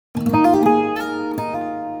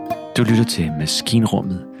Du lytter til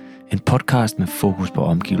Maskinrummet, en podcast med fokus på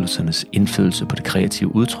omgivelsernes indflydelse på det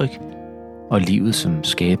kreative udtryk og livet som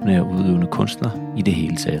skabende og udøvende kunstner i det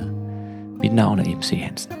hele taget. Mit navn er MC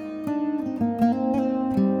Hansen.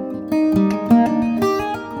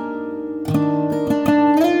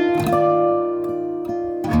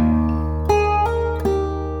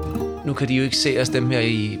 Nu kan de jo ikke se os dem her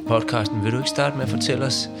i podcasten. Vil du ikke starte med at fortælle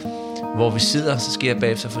os, hvor vi sidder? Så skal jeg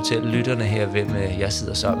bagefter fortælle lytterne her, hvem jeg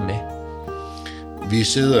sidder sammen med. Vi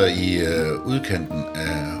sidder i udkanten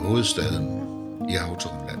af hovedstaden i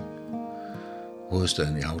Havntornland.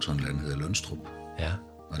 Hovedstaden i Havntornland hedder Lønstrup. Ja.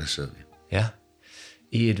 Og der sidder vi. Ja.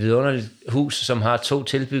 I et vidunderligt hus, som har 2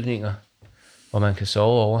 tilbygninger, hvor man kan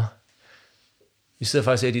sove over. Vi sidder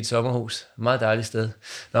faktisk i et sommerhus. Meget dejligt sted.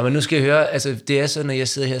 Nå, men nu skal jeg høre, altså det er sådan, at jeg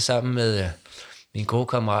sidder her sammen med min gode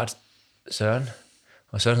kammerat Søren.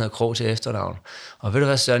 Og Søren hedder Krogh til efternavn. Og ved du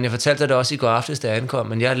hvad, Søren, jeg fortalte dig det også i går aftes, da jeg ankom,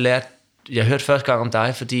 men jeg hørte første gang om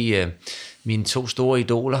dig, fordi mine 2 store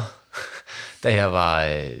idoler, da jeg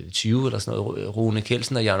var 20 eller sådan noget, Rune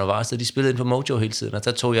Kjeldsen og Jan Varsted, de spillede ind på Mojo hele tiden, og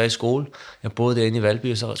der tog jeg i skole. Jeg boede derinde i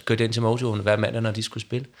Valby, og så kørte jeg ind til Mojo hver mandag, når de skulle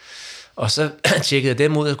spille. Og så tjekkede jeg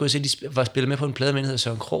dem ud, og kunne se, at de var spillet med på en plade, der hedder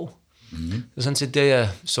Søren Krogh. Mm-hmm. Så sådan set, der jeg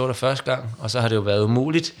så dig første gang, og så har det jo været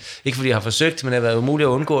umuligt. Ikke fordi jeg har forsøgt, men det har været umuligt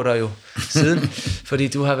at undgå dig jo siden. Fordi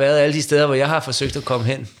du har været alle de steder, hvor jeg har forsøgt at komme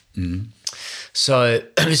hen. Mm. Så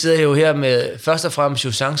vi sidder jo her med først og fremmest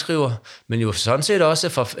jo sangskriver, men jo sådan set også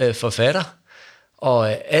forfatter,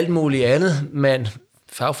 og alt muligt andet, men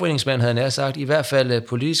fagforeningsmand havde jeg sagt, i hvert fald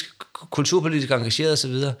kulturpolitisk engageret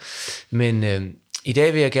osv. Men i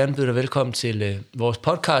dag vil jeg gerne byde dig velkommen til vores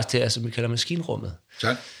podcast her, som vi kalder Maskinrummet.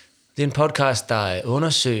 Tak. Det er en podcast, der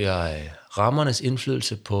undersøger rammernes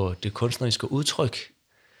indflydelse på det kunstneriske udtryk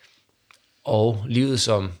og livet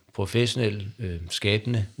som professionel,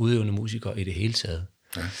 skabende, udøvende musiker i det hele taget.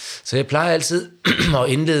 Ja. Så jeg plejer altid at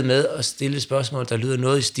indlede med at stille et spørgsmål, der lyder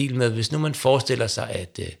noget i stil med, hvis nu man forestiller sig,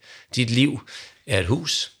 at dit liv er et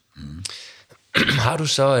hus, har du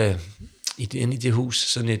så inde i det hus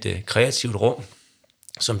sådan et kreativt rum,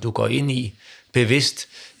 som du går ind i bevidst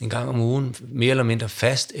en gang om ugen, mere eller mindre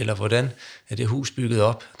fast, eller hvordan er det hus bygget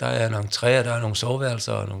op? Der er nogle træer, der er nogle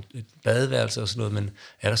soveværelser og et badeværelser og sådan noget, men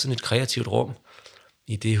er der sådan et kreativt rum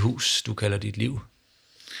i det hus, du kalder dit liv?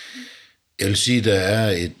 Jeg vil sige, der er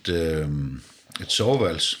et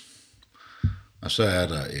soveværelse, og så er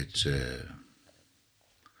der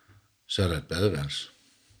et badeværelse.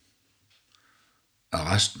 Og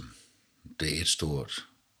resten, det er et stort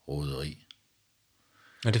roderi.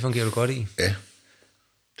 Og det fungerer du godt i? Ja,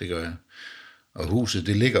 det gør jeg. Og huset,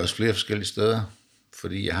 det ligger også flere forskellige steder,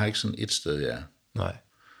 fordi jeg har ikke sådan et sted, jeg er. Nej.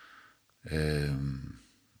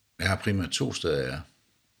 Jeg har primært 2 steder, jeg er.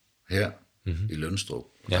 Her i Lønstrup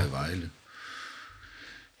og i Vejle.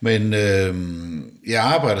 Men jeg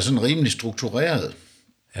arbejder sådan rimelig struktureret.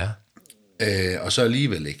 Ja. Og så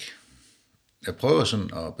alligevel ikke. Jeg prøver sådan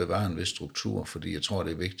at bevare en vis struktur, fordi jeg tror,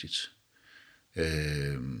 det er vigtigt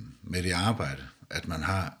med det arbejde, at man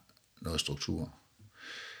har noget struktur.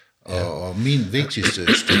 Og min vigtigste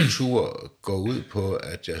struktur går ud på,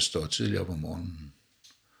 at jeg står tidligt op om morgenen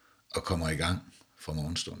og kommer i gang fra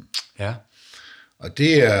morgenstunden. Ja. Og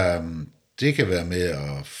det kan være med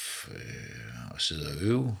at sidde og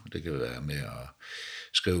øve, det kan være med at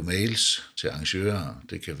skrive mails til arrangører,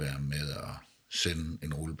 det kan være med at sende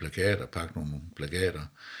en rulle plakater, pakke nogle plakater,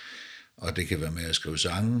 og det kan være med at skrive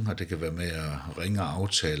sange, og det kan være med at ringe og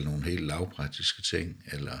aftale nogle helt lavpraktiske ting,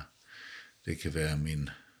 eller det kan være min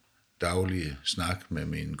daglige snak med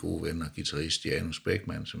min gode ven og guitarist Janus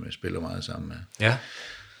Beckmann, som jeg spiller meget sammen med. Ja.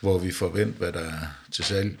 Hvor vi forventer, hvad der er til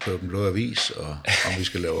salg på Den Blå Avis, og om vi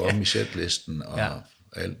skal lave om i setlisten, og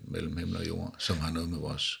alt mellem himmel og jord, som har noget med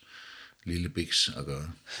vores lille biks at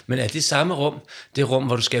gøre. Men er det samme rum, det rum,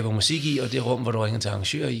 hvor du skaber musik i, og det rum, hvor du ringer til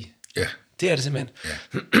arrangører i? Ja. Det er det simpelthen?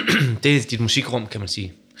 Ja. Det er dit musikrum, kan man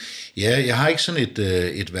sige? Ja, jeg har ikke sådan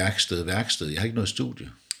et værksted. Jeg har ikke noget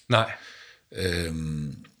studie. Nej.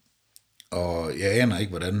 Og jeg aner ikke,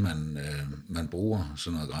 hvordan man bruger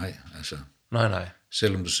sådan noget grej. Altså, nej.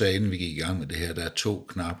 Selvom du sagde, inden vi gik i gang med det her, der er 2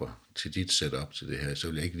 knapper til dit setup til det her, så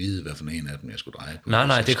vil jeg ikke vide, hvad for en af dem, jeg skulle dreje på.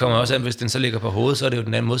 Nej, det kommer også an, hvis den så ligger på hovedet, så er det jo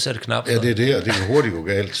den anden modsatte knap. Ja, det er det, og det kan hurtigt gå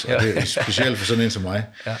galt, og det er specielt for sådan en som mig.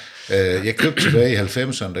 Ja. Jeg købte tilbage i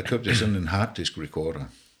 90'erne, der købte jeg sådan en harddisk recorder.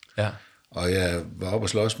 Ja. Og jeg var oppe og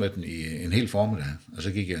slås med den i en hel formiddag, og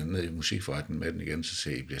så gik jeg ned i musikforretningen med den igen, så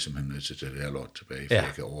sagde jeg bliver simpelthen nødt til at tage det her lort tilbage, for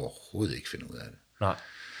jeg kan overhovedet ikke finde ud af det. Nej.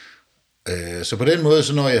 Så på den måde,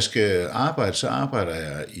 så når jeg skal arbejde, så arbejder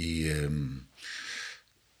jeg i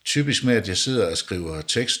typisk med, at jeg sidder og skriver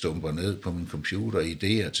tekststumper ned på min computer,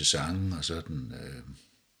 idéer til sange og sådan.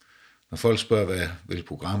 Når folk spørger, hvilket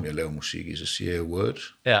program jeg laver musik i, så siger jeg Word,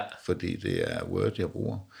 fordi det er Word, jeg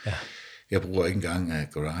bruger. Ja. Jeg bruger ikke engang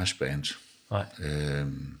GarageBand. Nej.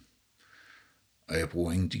 Og jeg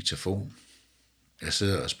bruger ingen diktafon. Jeg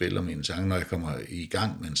sidder og spiller mine sange. Når jeg kommer i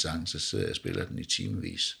gang med en sang, så sidder jeg og spiller den i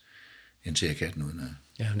timevis, indtil jeg kan den udenad.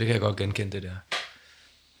 Ja, det kan jeg godt genkende, det der.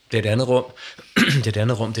 Det er et andet rum. Det er et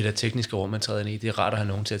andet rum, det der tekniske rum, man træder ind i. Det er rart at have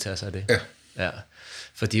nogen til at tage sig af det. Ja.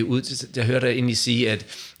 Fordi jeg hørte dig egentlig sige,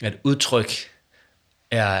 at udtryk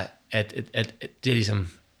er, at det er ligesom,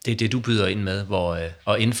 det er det, du byder ind med,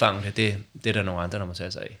 og indfange det er der nogle andre, der må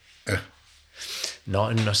tage sig af. Ja.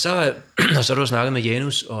 Når så du har snakket med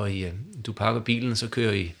Janus, og du pakker bilen, så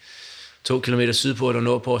kører I 2 kilometer sydpå eller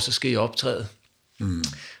nordpå, og så skal I optræde.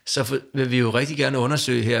 Så vil vi jo rigtig gerne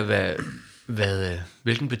undersøge her,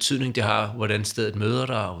 hvilken betydning det har, hvordan stedet møder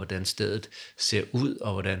dig, og hvordan stedet ser ud,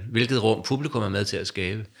 og hvilket rum publikum er med til at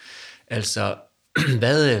skabe. Altså,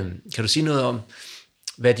 kan du sige noget om,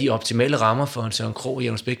 hvad de optimale rammer for en Søren Krogh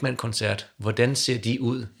Janus Beckmann-koncert, hvordan ser de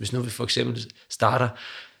ud? Hvis nu vi for eksempel starter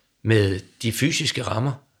med de fysiske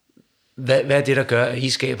rammer, hvad er det, der gør, at I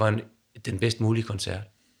skaber den bedst mulige koncert?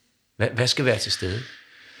 Hvad skal være til stede?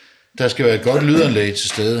 Der skal være et godt lydanlæg til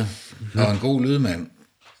stede, og en god lydmand,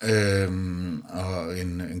 og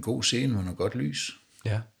en god scene med noget godt lys.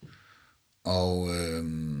 Ja.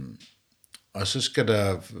 Og så skal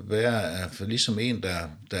der være ligesom en, der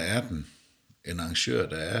er den, en arrangør,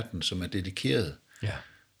 der er den, som er dedikeret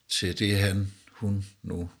til det, hun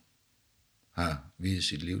nu har videt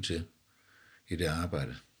sit liv til i det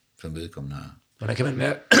arbejde, som vedkommende har. Hvordan kan man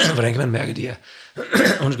mærke de her?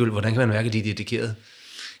 Hvordan kan man mærke, de er dedikeret?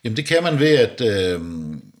 Jamen det kan man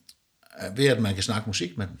ved at man kan snakke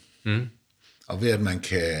musik med dem. Og ved at man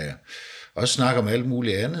kan også snakke om alt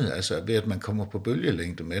muligt andet, altså ved at man kommer på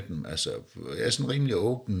bølgelængde med dem. Altså jeg er sådan en rimelig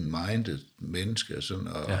open-minded menneske, sådan,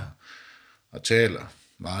 og taler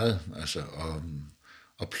meget, altså,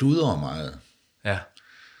 og pludrer meget. Ja.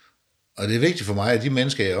 Og det er vigtigt for mig, at de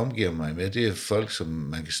mennesker, jeg omgiver mig med, det er folk, som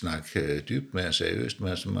man kan snakke dybt med og seriøst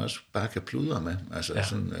med, som man også bare kan pludre med. Altså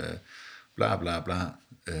sådan bla bla bla.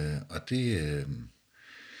 Og det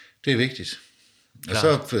er vigtigt. Og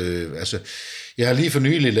så, jeg har lige for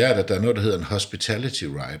nylig lært, at der er noget, der hedder en hospitality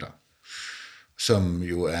writer, som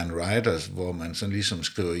jo er en writer, hvor man sådan ligesom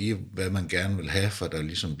skriver i, hvad man gerne vil have, for der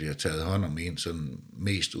ligesom bliver taget hånd om en sådan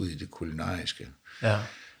mest ud i det kulinariske. Ja.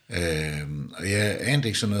 Og jeg anede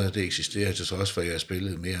ikke sådan noget, at det eksisterer, til trods for, at jeg har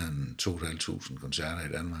spillet mere end 2.500 koncerter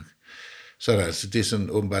i Danmark. Så det er sådan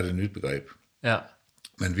åbenbart et nyt begreb. Ja.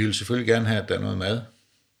 Men vi vil selvfølgelig gerne have, at der er noget mad.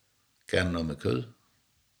 Gerne noget med kød.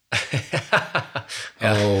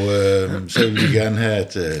 Og så vil vi gerne have,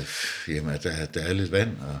 at der er lidt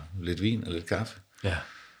vand og lidt vin og lidt kaffe. Ja.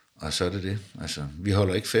 Og så er det. Altså, vi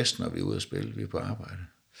holder ikke fest, når vi er ude at spille. Vi er på arbejde.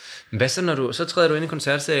 Hvad så, så træder du ind i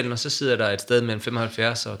koncertsalen, og så sidder der et sted mellem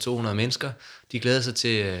 75 og 200 mennesker. De glæder sig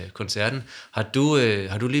til koncerten. Har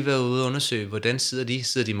du lige været ude og undersøge, hvordan sidder de?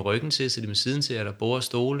 Sidder de med ryggen til? Sidder de med siden til? Er der bord og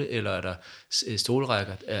stole? Eller er der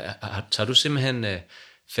stolerækker? Tager du simpelthen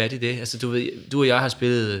fat i det? Altså du og jeg har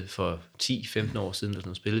spillet for 10-15 år siden,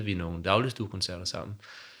 der spillede vi nogle dagligstuekoncerter sammen.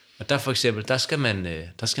 Og der for eksempel, der skal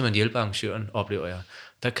man hjælpe arrangøren, oplever jeg.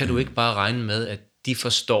 Der kan du ikke bare regne med, at de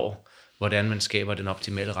forstår, hvordan man skaber den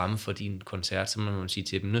optimale ramme for din koncert, så må man sige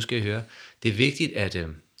til dem, nu skal I høre, det er vigtigt, at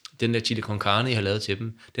den der chili con carne, I har lavet til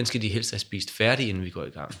dem, den skal de helst have spist færdig, inden vi går i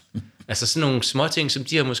gang. Altså sådan nogle små ting, som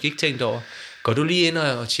de har måske ikke tænkt over. Går du lige ind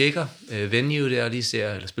og tjekker venue der, og lige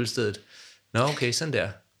ser, eller spilstedet? Nå, okay, sådan der.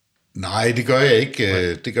 Nej, det gør jeg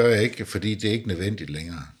ikke. Det gør jeg ikke, fordi det er ikke nødvendigt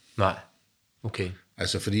længere. Nej, okay.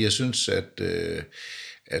 Altså, fordi jeg synes, at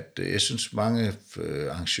jeg synes mange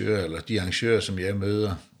arrangører, eller de arrangører, som jeg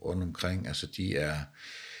møder rundt omkring, altså de er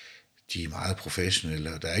meget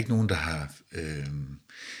professionelle, og der er ikke nogen,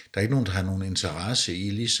 der har nogen interesse i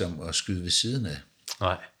ligesom at skyde ved siden af.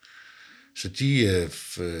 Nej. Så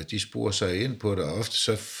de sporer sig ind på det, og ofte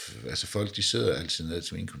så, altså folk, de sidder altid ned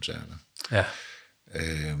til mine koncerter. Ja.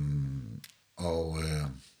 Og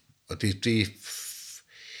det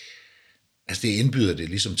indbyder det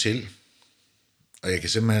ligesom til. Og jeg kan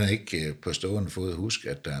simpelthen ikke på stående fod huske,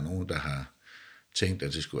 at der er nogen, der har tænkt,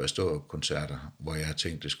 at det skulle være stå-koncerter, hvor jeg har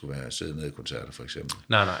tænkt, at det skulle være sidde ned i koncerter, for eksempel.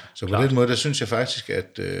 Nej. Så på den måde, der synes jeg faktisk,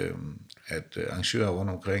 at arrangører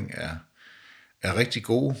rundt omkring er rigtig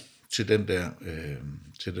gode til den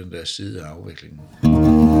der side af afviklingen.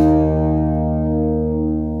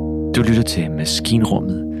 Du lytter til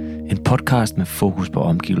Maskinrummet, en podcast med fokus på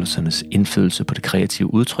omgivelsernes indflydelse på det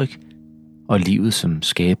kreative udtryk og livet som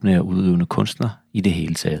skabende og udøvende kunstner i det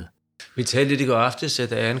hele taget. Vi talte lidt i går aftes,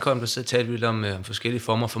 da jeg ankom, så talte vi lidt om forskellige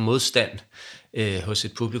former for modstand hos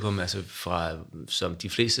et publikum, altså som de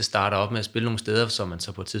fleste starter op med at spille nogle steder, som man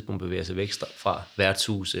så på et tidspunkt bevæger sig væk fra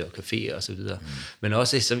værtshuse og caféer og så videre. Men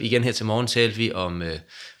også, som igen her til morgen, talte vi om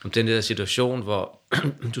den der situation, hvor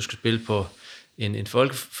du skal spille på en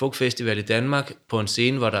folkfestival i Danmark på en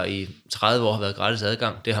scene, hvor der i 30 år har været gratis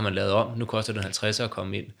adgang. Det har man lavet om. Nu koster det 50 at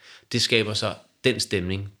komme ind. Det skaber så den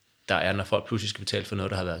stemning, der er, når folk pludselig skal betale for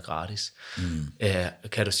noget, der har været gratis.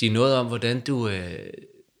 Kan du sige noget om, hvordan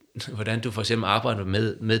du for eksempel arbejder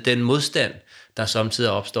med den modstand, der samtidig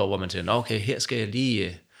opstår, hvor man siger, okay, her skal jeg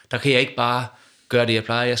lige, der kan jeg ikke bare gøre det, jeg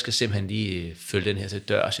plejer, jeg skal simpelthen lige følge den her til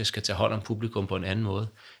dørs, jeg skal tage hånd om publikum på en anden måde,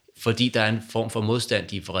 fordi der er en form for modstand,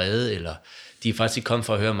 de er vrede, eller de er faktisk ikke kommet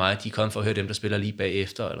for at høre mig, de er kommet for at høre dem, der spiller lige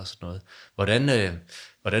bagefter, eller sådan noget.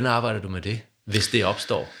 Hvordan arbejder du med det, hvis det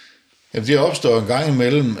opstår? Jamen, det opstår en gang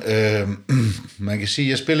imellem. Man kan sige, at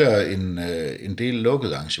jeg spiller en del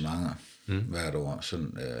lukkede arrangementer hvert år,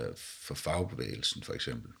 sådan, for fagbevægelsen for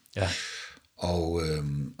eksempel. Ja. Og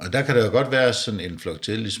der kan der jo godt være sådan en flok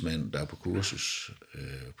tillidsmænd, der er på kursus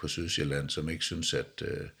på Sydsjælland, som ikke synes,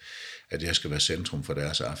 at jeg skal være centrum for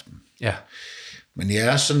deres aften. Ja. Men jeg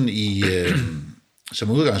er sådan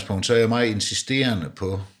som udgangspunkt, så er jeg meget insisterende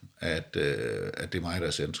på, at det er mig, der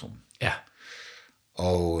er centrum. Ja.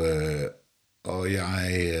 Og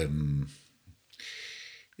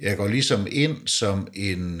jeg går ligesom ind som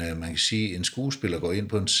man kan sige, en skuespiller går ind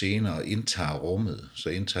på en scene og indtager rummet. Så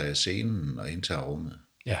indtager jeg scenen og indtager rummet.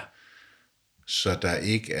 Ja. Så der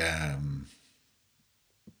ikke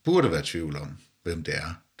burde være tvivl om, hvem det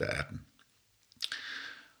er, der er den.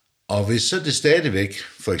 Og hvis så det stadigvæk,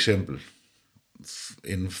 for eksempel,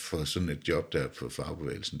 inden for sådan et job der på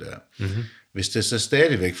fagbevægelsen der, hvis det så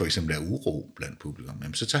stadigvæk for eksempel er uro blandt publikum,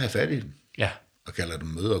 jamen, så tager jeg fat i dem. Ja. Og kalder dem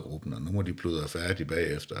mødergruppen, og nu må de pludre færdige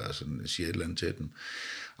bagefter, og sådan siger et eller andet til dem.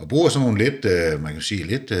 Og bruger sådan nogle lidt, man kan sige,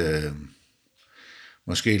 lidt,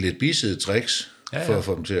 måske lidt bissede tricks, for at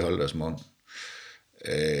få dem til at holde deres mund.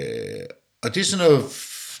 Og det er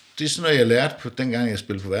sådan noget, jeg lærte på dengang, jeg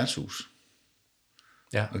spillede på værtshus.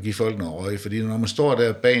 Ja. Og give folk noget røg, fordi når man står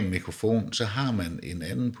der bag en mikrofon, så har man en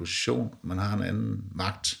anden position, man har en anden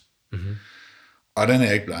magt. Mm-hmm. Og den er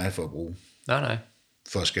jeg ikke bleg for at bruge. Nej.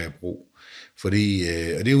 For at skabe ro. Fordi,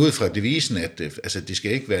 og det er ud fra devisen, at det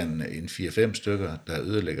skal ikke være en 4-5 stykker, der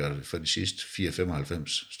ødelægger det for de sidste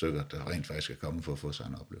 4-95 stykker, der rent faktisk skal komme for at få sig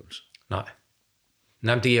en oplevelse. Nej,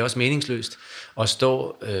 men det er også meningsløst at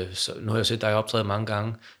stå, nu har jeg set dig optræde mange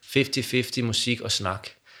gange, 50-50 musik og snak.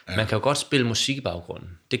 Ja. Man kan jo godt spille musik i baggrunden.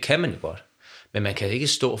 Det kan man jo godt. Men man kan ikke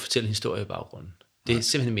stå og fortælle en historie i baggrunden. Det er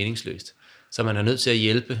simpelthen meningsløst. Så man er nødt til at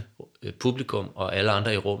hjælpe publikum og alle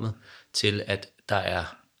andre i rummet til, at der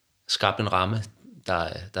er skabt en ramme,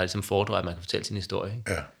 der ligesom fordrer, at man kan fortælle sin historie.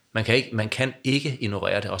 Ja. Man kan ikke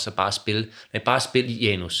ignorere det, og så bare spille. Nej, bare spille i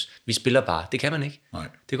Janus. Vi spiller bare. Det kan man ikke. Nej.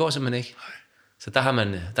 Det går simpelthen ikke. Nej. Så der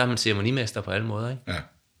har man ceremonimester på alle måder, ikke? Ja.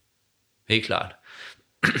 Helt klart.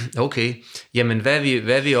 Okay. Jamen, hvad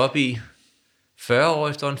er vi oppe i? 40 år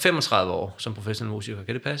efterhånden? 35 år som professionel musiker.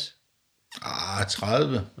 Kan det passe?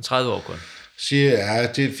 30. 30 år kun.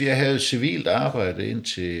 Jeg havde civilt arbejde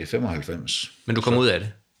indtil 95. Men du kom ud af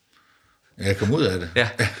det? Jeg kom ud af det. Ja,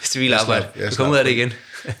 civil arbejde. Du kom ud af det igen.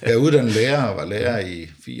 Jeg er uddannet lærer og var lærer i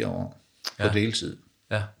 4 år på deltid.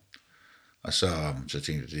 Ja. Og så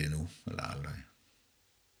tænkte jeg, det er nu eller aldrig.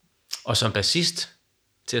 Og som bassist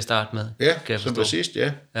til at starte med? Ja, som bassist,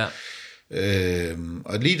 ja.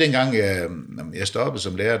 Og lige dengang jeg stoppede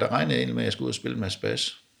som lærer, der regnede jeg egentlig med, at jeg skulle ud og spille en masse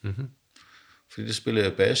bas. Mm-hmm. Fordi det spillede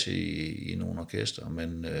jeg bas i nogle orkester.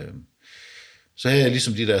 Men så havde jeg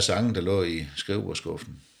ligesom de der sange, der lå i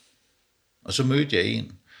skrivebordskuffen. Og så mødte jeg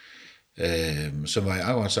en, som var i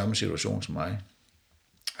akkurat samme situation som mig.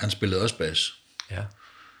 Han spillede også bas. Ja.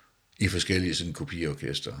 I forskellige sådan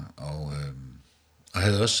kopiorkester. Og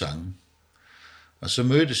havde også sange. Og så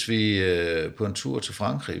mødtes vi på en tur til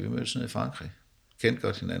Frankrig. Vi mødtes nede i Frankrig. Kendte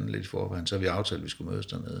godt hinanden lidt i forvejen. Så vi aftalt, at vi skulle mødes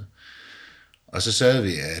dernede. Og så sad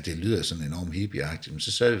vi, det lyder sådan enormt hippieagtigt, men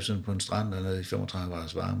så sad vi sådan på en strand dernede i 35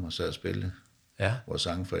 graders varme og sad og spillede vores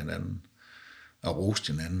sange for hinanden. Og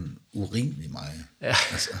roste hinanden urimelig meget. Ja,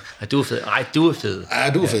 altså. Du er fed. Nej, du er fed.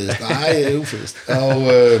 Ja, du er fedest. Nej, jeg er fedest.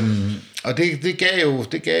 Og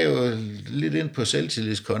det gav jo lidt ind på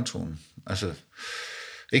selvtillidskontoen. Altså,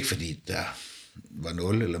 ikke fordi der var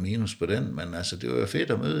 0 eller minus på den, men altså, det var jo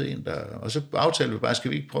fedt at møde en, der... Og så aftalte vi bare,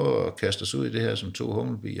 skal vi ikke prøve at kaste os ud i det her som 2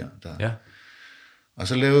 humlebier, der... Ja. Og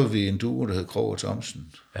så lavede vi en duo, der hed Krogh og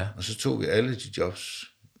Thomsen. Ja. Og så tog vi alle de jobs,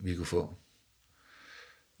 vi kunne få.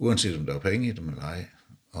 Uanset om der var penge i dem eller ej.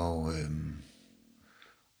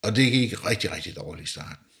 Og det gik rigtig, rigtig dårligt i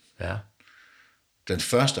starten. Ja. Den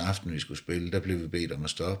første aften, vi skulle spille, der blev vi bedt om at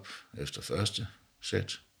stoppe efter første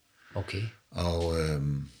sæt. Okay.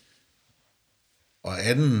 Og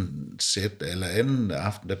anden sæt, eller anden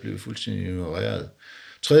aften, der blev vi fuldstændig ignoreret.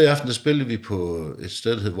 Tredje aften, der spillede vi på et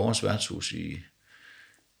sted, der hed Vores Værtshus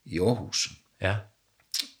i Aarhus. Ja.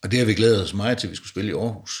 Og det har vi glædet os meget til, at vi skulle spille i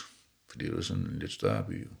Aarhus. Fordi det var sådan en lidt større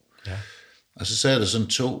by. Ja. Og så sad der sådan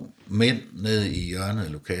 2 mænd nede i hjørnet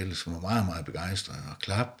af lokalet, som var meget, meget begejstrede og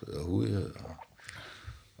klappede og hudede. Og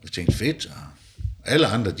vi tænkte fedt, og alle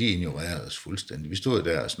andre, de ignorerede os fuldstændig. Vi stod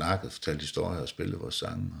der og snakkede, fortalte historier og spillede vores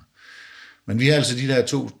sange. Men vi har altså de der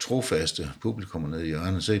 2 trofaste publikummer nede i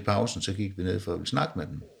hjørnet, så i pausen, så gik vi ned for at ville snakke med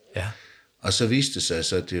dem. Ja. Og så viste det sig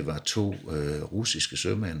så, at det var 2 russiske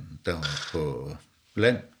sømænd, der var på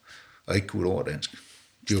land og ikke kunne ord dansk.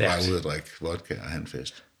 De var bare ude at drikke vodka og have en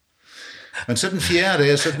fest. Men så den 4.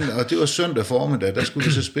 dag, og det var søndag formiddag, der skulle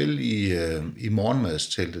vi så spille i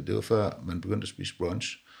morgenmadsteltet. Det var før man begyndte at spise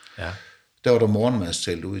brunch. Ja. Der var der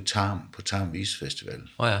morgenmadstelt ude i Tarm, på Tarm Visfestival.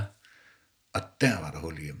 Ja. Og der var der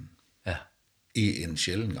hul igennem. Ja. I en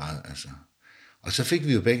sjælden grad, altså. Og så fik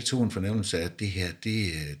vi jo begge 2 en fornemmelse af, at det her,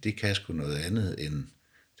 det kan sgu noget andet, end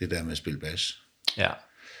det der med at spille bas. Ja.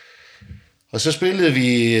 Og så spillede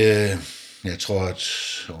vi, jeg tror,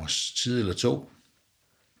 et års tid eller 2.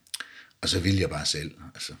 Og så ville jeg bare selv,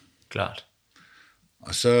 altså. Klart.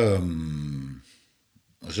 Og så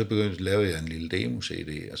begyndte at lave en lille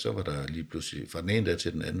demo-CD, og så var der lige pludselig fra den ene dag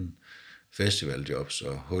til den anden festivaljobs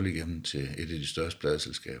og hul igennem til et af de største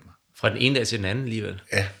pladeselskaber. Fra den ene dag til den anden alligevel?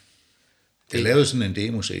 Ja. Jeg lavede sådan en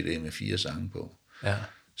demo-CD med 4 sange på, ja.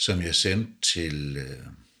 Som jeg sendte til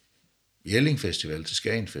Jelling Festival, til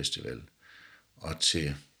Skagen Festival og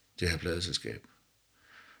til det her pladeselskab.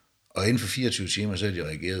 Og inden for 24 timer, så havde de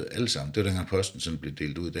reageret alle sammen. Det var dengang posten sådan blev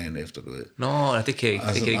delt ud dagen efter, du ved. Nå, det kan jeg ikke,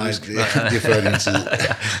 altså, det kan jeg ikke huske. Det er før din tid.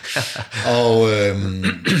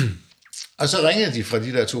 Og så ringede de fra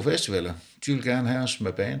de der 2 festivaler. De ville gerne have os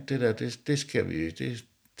med band. Det der, det skal vi,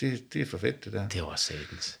 det er for fedt, det der. Det var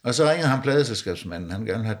satans. Og så ringede ham pladeselskabsmanden, han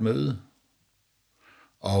gerne ville have et møde.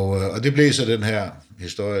 Og det blev så den her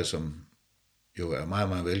historie, som jo er meget,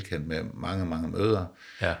 meget velkendt med mange, mange møder.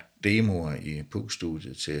 Ja. Demoer i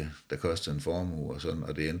PUK-studiet til, der kostede en formue og sådan,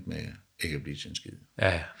 og det endte med ikke at blive til en skid.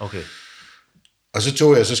 Ja, okay. Og så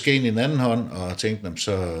tog jeg så skeen i en anden hånd, og tænkte,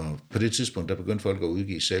 så på det tidspunkt, der begyndte folk at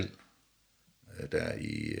udgive selv, der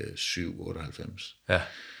i 97. Ja.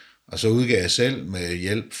 Og så udgav jeg selv med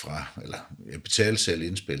hjælp fra, eller jeg betalte selv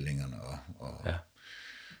indspilningerne,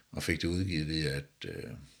 og fik det udgivet via et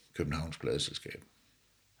Københavns pladeselskab.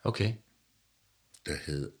 Okay. Der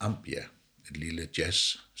hed Ambia, et lille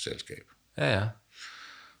jazzselskab. Ja.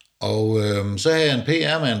 Og så havde jeg en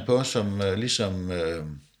PR-mand på, som ligesom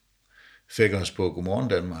fik os på Godmorgen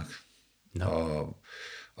Danmark. No.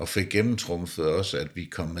 Og fik gennemtrumfet også, at vi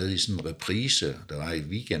kom med i sådan en reprise, der var i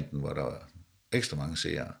weekenden, hvor der var ekstra mange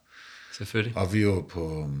seere. Selvfølgelig. Og vi var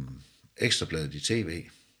på Ekstrabladet i tv,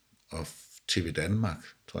 og TV Danmark,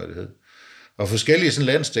 tror jeg det hed. Og forskellige sådan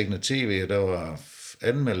landsdækkende tv, der var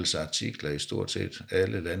anmeldelser og artikler i stort set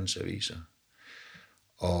alle landets aviser.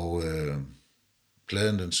 Og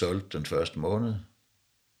pladen den solgte den første måned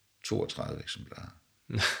 32 eksemplarer.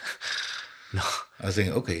 No. Og jeg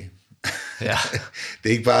tænkte, okay, ja. det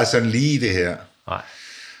er ikke bare sådan lige det her. Nej.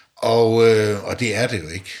 Og det er det jo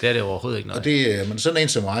ikke. Det er det overhovedet ikke, nej. Og det, men sådan en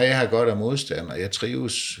som mig, jeg har godt af modstand, og jeg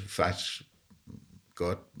trives faktisk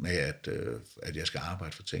godt med, at jeg skal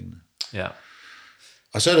arbejde for tingene. Ja.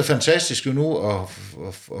 Og så er det fantastisk jo nu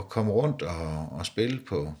at komme rundt og spille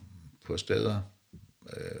på steder,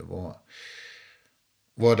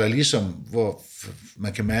 hvor der ligesom, hvor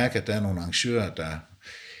man kan mærke, at der er nogle arrangører,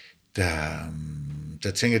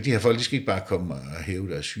 der tænker, at de her folk, de skal ikke bare komme og hæve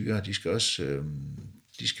deres hyre, de skal også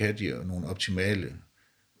de skal have nogle optimale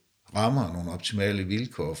rammer, nogle optimale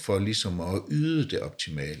vilkår for ligesom at yde det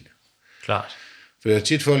optimale. Klart. For der er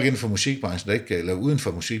tit folk inden for musikbranchen, der ikke, eller uden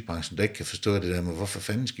for musikbranchen, der ikke kan forstå det der med, hvorfor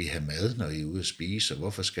fanden skal I have mad, når I er ude at spise, og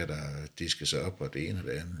hvorfor skal der diske sig op, og det ene og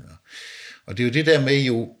det andet. Og det er jo det der med,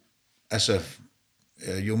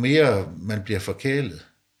 jo mere man bliver forkælet,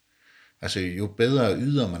 altså jo bedre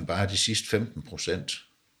yder man bare de sidste 15%.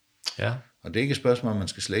 Ja. Og det er ikke et spørgsmål, om man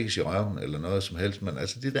skal slækkes i røven, eller noget som helst, men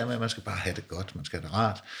altså det der med, at man skal bare have det godt, man skal have det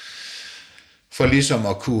rart, for ligesom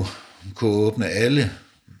at kunne åbne alle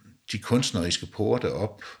de kunstneriske porte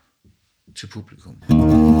op til publikum.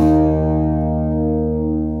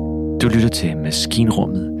 Du lytter til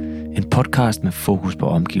Maskinrummet, en podcast med fokus på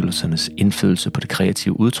omgivelsernes indflydelse på det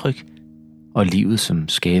kreative udtryk og livet som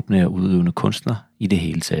skabende og udøvende kunstner i det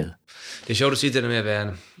hele taget. Det er sjovt at sige det der med at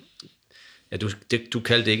være, du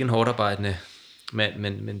kaldte det ikke en hårdt arbejdende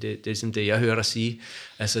men det er ligesom det, jeg hører dig sige.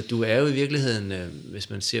 Altså, du er jo i virkeligheden, hvis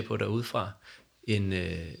man ser på dig udefra, en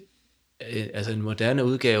moderne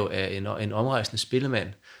udgave af en omrejsende spillemand,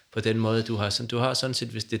 på den måde, du har sådan set,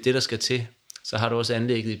 hvis det er det, der skal til, så har du også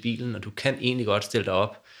anlægget i bilen, og du kan egentlig godt stille dig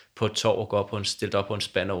op på et torv og stille dig op på en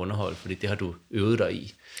spand og underhold, fordi det har du øvet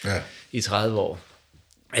dig i 30 år.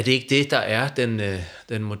 Er det ikke det, der er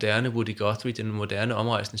den moderne Woody Guthrie, den moderne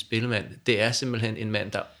omrejsende spillemand? Det er simpelthen en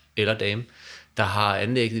mand, eller dame, der har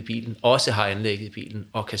anlægget i bilen, også har anlægget i bilen,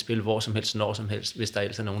 og kan spille hvor som helst, når som helst, hvis der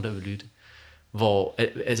ellers er nogen, der vil lytte.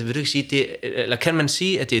 Altså vil du ikke sige det, eller kan man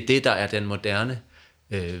sige, at det er det, der er den moderne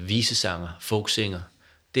visesanger, folksinger?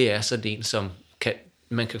 Det er sådan en, som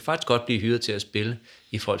man kan faktisk godt blive hyret til at spille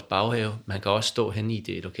i folks baghave. Man kan også stå hen i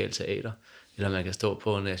det lokale teater, eller man kan stå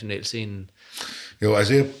på nationalscenen. Jo,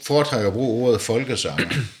 altså jeg foretrækker at bruge ordet folkesanger,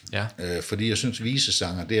 fordi jeg synes,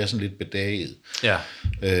 visesanger, det er sådan lidt bedaget. Ja.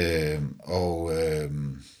 Og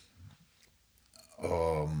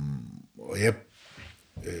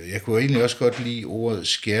jeg kunne egentlig også godt lide ordet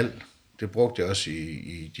skjald. Det brugte jeg også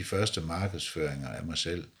i de første markedsføringer af mig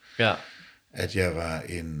selv. Ja. At jeg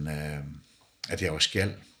var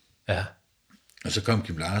skjald. Ja. Og så kom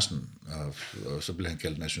Kim Larsen, og så blev han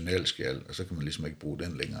kaldt nationalskjald, og så kan man ligesom ikke bruge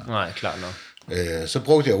den længere. Nej, klart nok. Så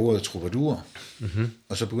brugte jeg ordet troubadour,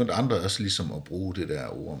 og så begyndte andre også ligesom at bruge det der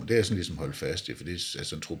ord, men det er jeg sådan ligesom holdt fast i, fordi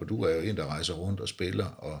altså, en troubadour er jo en, der rejser rundt og spiller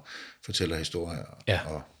og fortæller historier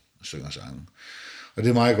og synger sange. Og det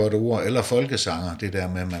er meget godt ord, eller folkesanger, det der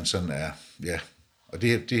med, at man sådan er, og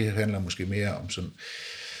det handler måske mere om sådan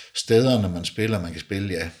stederne, man spiller, man kan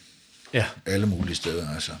spille, alle mulige steder,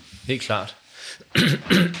 altså. Helt klart.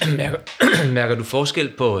 Mærker du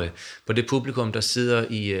forskel på det publikum, der sidder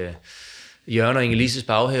i Jørgen og Inge-Lises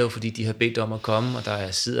baghave, fordi de har bedt om at komme, og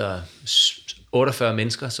der sidder 48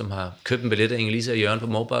 mennesker, som har købt en billet af Inge-Lise og Jørgen på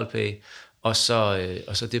MobilePay, og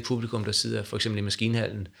så det publikum, der sidder for eksempel i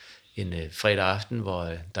Maskinhallen en fredag aften, hvor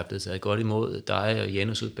der er blevet taget godt imod dig og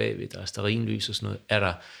Janus ud bagved, der er stearinlys og sådan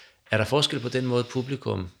noget. Er der forskel på den måde,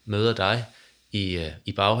 publikum møder dig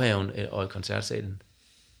i baghaven og i koncertsalen?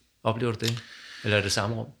 Oplever du det? Eller er det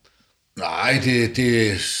samme rum? Nej, det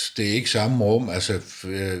er ikke samme rum. Altså,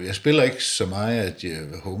 jeg spiller ikke så meget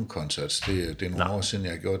af home concerts. Det er nogle år siden,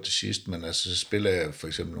 jeg har gjort det sidst, men altså, så spiller jeg for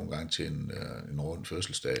eksempel nogle gange til en rund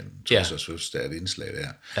fødselsdag, en 60-års fødselsdag, et indslag der.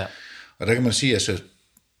 Ja. Og der kan man sige, altså,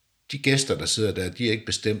 de gæster, der sidder der, de er ikke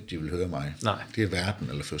bestemt, de vil høre mig. Nej. Det er verden,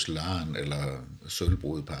 eller fødselaren, eller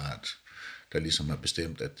sølvbrudeparret, der ligesom har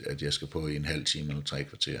bestemt, at jeg skal på i en halv time eller 3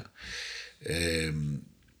 kvarter.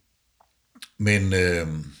 Men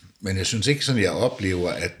jeg synes ikke sådan, jeg oplever,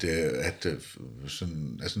 at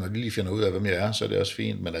sådan, altså når de lige finder ud af, hvem jeg er, så er det også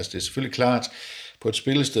fint. Men altså, det er selvfølgelig klart, på et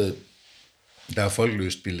spillested, der har folk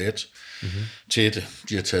løst billet til det.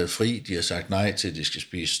 De har taget fri, de har sagt nej til, at de skal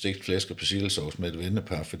spise stegt flæsk og persillesauce med et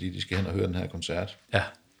vennepar, fordi de skal hen og høre den her koncert. Ja.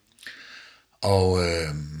 Og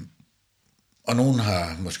nogen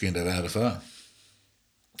har måske endda været der før.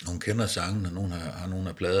 Nogle kender sangene, nogle har nogle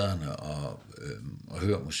af pladerne og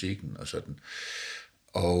hører musikken og sådan.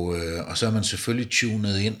 Og så er man selvfølgelig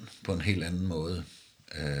tunet ind på en helt anden måde.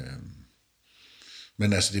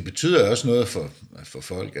 Men altså, det betyder også noget for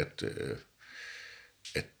folk, at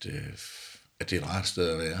det er et rart sted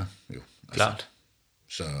at være. Jo, altså, klart.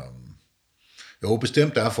 Så jo,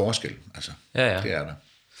 bestemt der er forskel. Altså, det er der.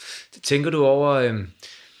 Tænker du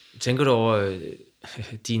over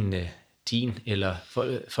din eller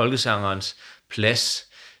folkesangerens plads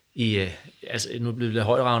i, altså nu bliver det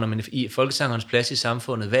højdragende, men i folkesangerens plads i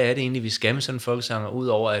samfundet? Hvad er det egentlig, vi skal med sådan en folkesanger, ud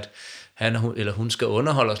over at han eller hun skal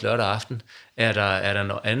underholde os lørdag aften? Er der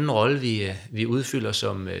en anden rolle, vi udfylder,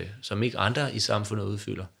 som ikke andre i samfundet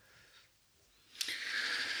udfylder?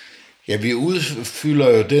 Ja, vi udfylder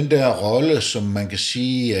jo den der rolle, som man kan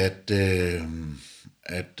sige,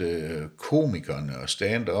 at komikerne og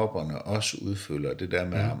stand-upperne også udfylder det der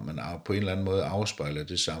med, at man på en eller anden måde afspejler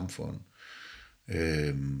det samfund,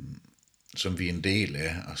 som vi er en del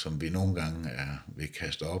af, og som vi nogle gange vil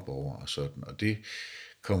kaste op over og sådan. Og det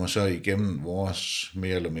kommer så igennem vores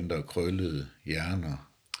mere eller mindre krøllede hjerner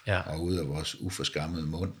og ud af vores uforskammede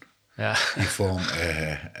mund i form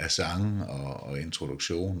af sange og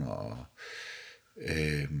introduktioner og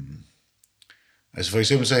altså for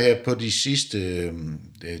eksempel så her på de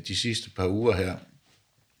sidste par uger her,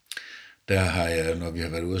 der har jeg, når vi har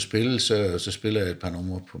været ude at spille, så spiller jeg et par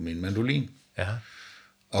numre på min mandolin. Ja.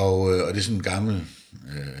 Og det er sådan en gammel,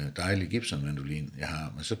 dejlig Gibson-mandolin, jeg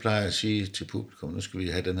har. Men så plejer jeg at sige til publikum, nu skal vi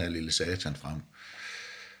have den her lille satan frem.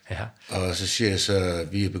 Ja. Og så siger jeg så,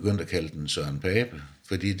 at vi er begyndt at kalde den Søren Pape,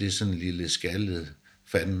 fordi det er sådan en lille skaldet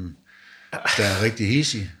fanden der er rigtig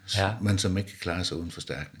hissig, Ja. men som ikke kan klare sig uden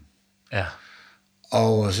forstærkning. Ja.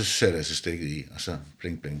 Og så sætter jeg så stikket i, og så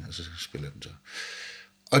bling, bling, og så spiller den så.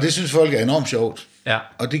 Og det synes folk er enormt sjovt. Ja.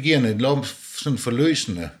 Og det giver en enormt sådan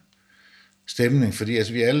forløsende stemning, fordi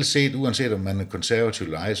altså, vi har alle set, uanset om man er konservativ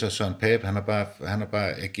eller ej, så Søren Pape, han har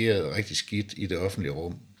bare ageret rigtig skidt i det offentlige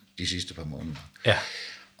rum de sidste par måneder. Ja.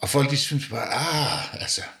 Og folk, de synes bare,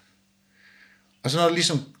 altså. Og så når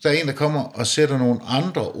der er en, der kommer og sætter nogle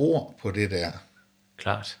andre ord på det der,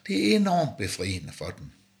 Klart. det er enormt befriende for dem,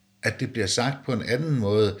 at det bliver sagt på en anden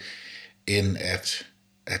måde, end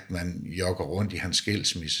at man jogger rundt i hans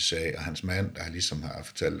skilsmissesag, og hans mand, der ligesom har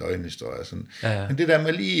fortalt løgnhistorier. Sådan. Ja. Men det der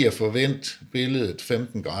med lige at forvente billedet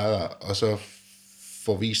 15 grader, og så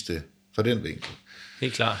få vist det fra den vinkel.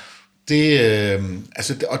 Helt klart. Det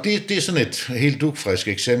er sådan et helt dugfrisk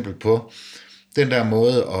eksempel på den der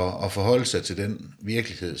måde at forholde sig til den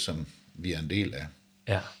virkelighed, som vi er en del af.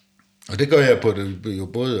 Ja. Og det gør jeg på det jo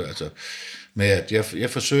både altså, med, at jeg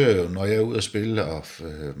forsøger jo, når jeg er ude at spille,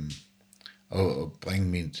 og bringe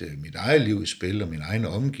mit eget liv i spil, og mine egne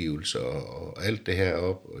omgivelser, og alt det her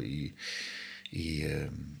op, og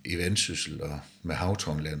i Vendsyssel, og med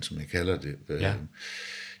Havntornland, som jeg kalder det. Ja.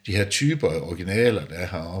 De her typer originaler, der er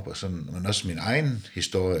heroppe, og sådan, men også min egen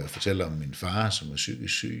historie, og fortæller om min far, som er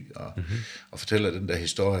psykisk syg, og fortæller den der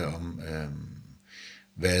historie om,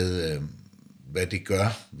 hvad det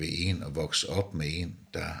gør ved en at vokse op med en,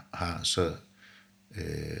 der har så,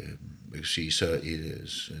 jeg kan sige,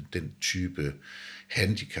 den type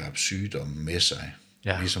handicap, sygdom med sig,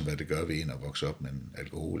 ligesom hvad det gør ved en at vokse op med en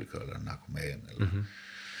alkoholiker eller en narkoman. Eller.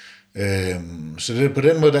 Så det er på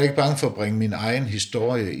den måde, der er ikke bange for at bringe min egen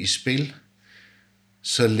historie i spil,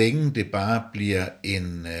 så længe det bare bliver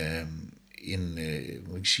en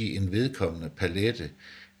vedkommende palette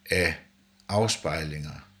af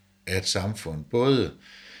afspejlinger af et samfund, både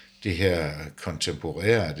det her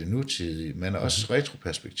kontemporære, det nutidige, men også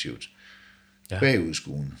retroperspektivt,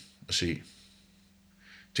 bagudskuende at se.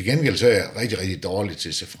 Til gengæld så er jeg rigtig, rigtig dårlig til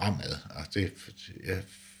at se fremad, og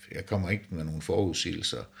jeg kommer ikke med nogen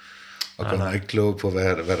forudsigelser, og kommer ikke klog på,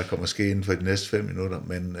 hvad der kommer at ske inden for de næste 5 minutter,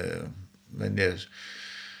 men jeg,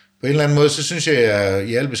 på en eller anden måde, så synes jeg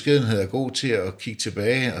i al beskedenhed er god til at kigge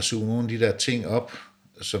tilbage og suge nogle af de der ting op,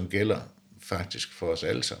 som gælder faktisk for os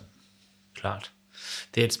alle sammen. Klart.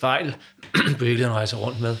 Det er et spejl, du virkelig rejser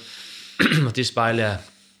rundt med, og det spejl det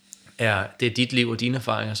er dit liv og dine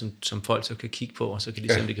erfaringer, som folk så kan kigge på, og så kan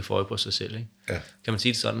de se, om de kan få øje på sig selv. Ikke? Ja. Kan man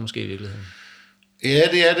sige det sådan måske i virkeligheden? Ja,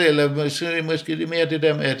 det er det, eller måske det er mere det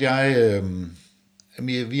der med, at jeg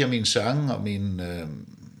via mine sange og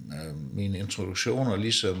mine introduktioner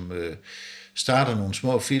ligesom starter nogle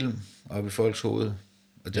små film op i folks hoved.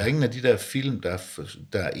 Og der er ingen af de der film, der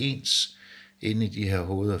er ens inde i de her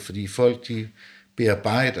hoveder, fordi folk, de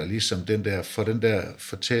bearbejder ligesom får den der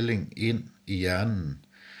fortælling ind i hjernen,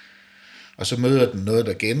 og så møder den noget,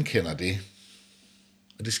 der genkender det.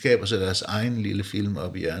 Og det skaber så deres egen lille film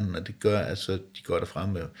op i hjernen, og det gør, at så de går derfrem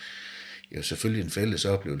med jo selvfølgelig en fælles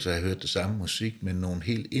oplevelse, at jeg har hørt det samme musik, men nogle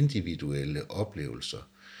helt individuelle oplevelser,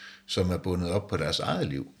 som er bundet op på deres eget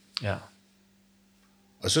liv. Ja.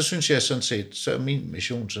 Og så synes jeg sådan set, så er min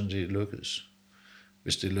mission sådan set lykkedes,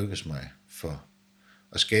 hvis det lykkes mig for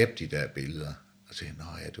at skabe de der billeder, og tænke,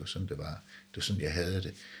 det var sådan, det var. Det var sådan, jeg havde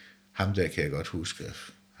det. Ham der kan jeg godt huske. Jeg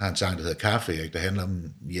har en sang, der hedder Kaffe, der handler om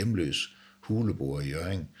en hjemløs huleboer i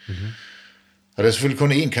Hjørring. Mm-hmm. Og der er selvfølgelig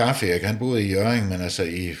kun én kaffe, han boede i Hjørring, men altså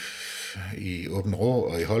i Åben Rå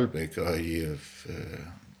og i Holbæk og i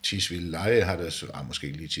Tisvilde Leje har der, måske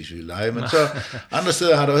ikke lige Tisvilde Leje, men så andre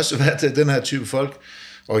steder har der også været den her type folk,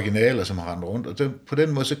 originaler, som har rendt rundt, og på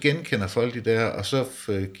den måde så genkender folk de der, og så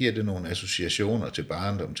giver det nogle associationer til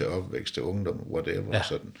barndom, til opvækst, til ungdom, whatever,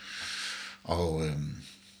 sådan.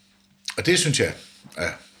 Og det synes jeg,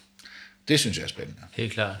 det synes jeg er spændende.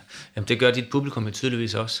 Helt klart. Jamen, det gør dit publikum jo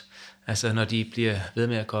tydeligvis også. Altså, når de bliver ved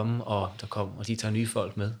med at komme, og de tager nye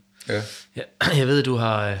folk med. Ja. Jeg ved, du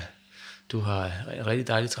har en rigtig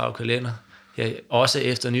dejlig travl kalender. Også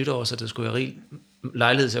efter nytår, så der skulle være rig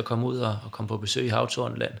lejlighed til at komme ud og komme på besøg i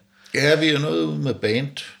Havntornland. Ja, vi er nået ud med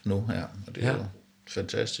band nu her, og det er jo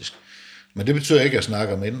fantastisk. Men det betyder ikke, at jeg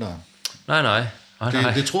snakker mindre. Nej.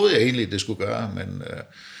 Det troede jeg egentlig, det skulle gøre,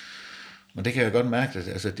 men det kan jeg godt mærke, at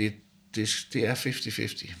altså, det er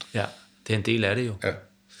 50-50. Ja, det er en del af det jo. Ja.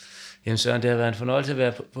 Jamen Søren, det har været en fornøjelse at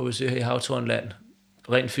være på besøg her i Havntornland,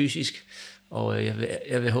 rent fysisk, og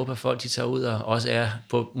jeg vil håbe, at folk de tager ud og også er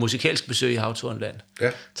på musikalsk besøg i Havntornland.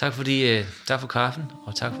 Ja. Tak for kaffen,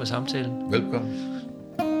 og tak for samtalen. Velkommen.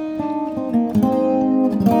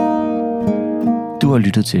 Du har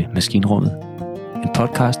lyttet til Maskinrummet, en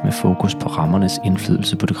podcast med fokus på rammernes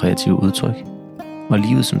indflydelse på det kreative udtryk, og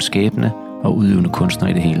livet som skabende og udøvende kunstner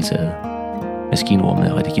i det hele taget. Maskinrummet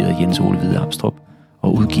er redigeret af Jens Ole Hvide Amstrup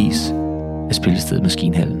og udgives af spillestedet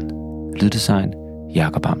Maskinhallen. Lyddesign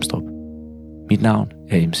Jakob Amstrup. Mit navn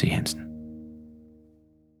er MC Hansen.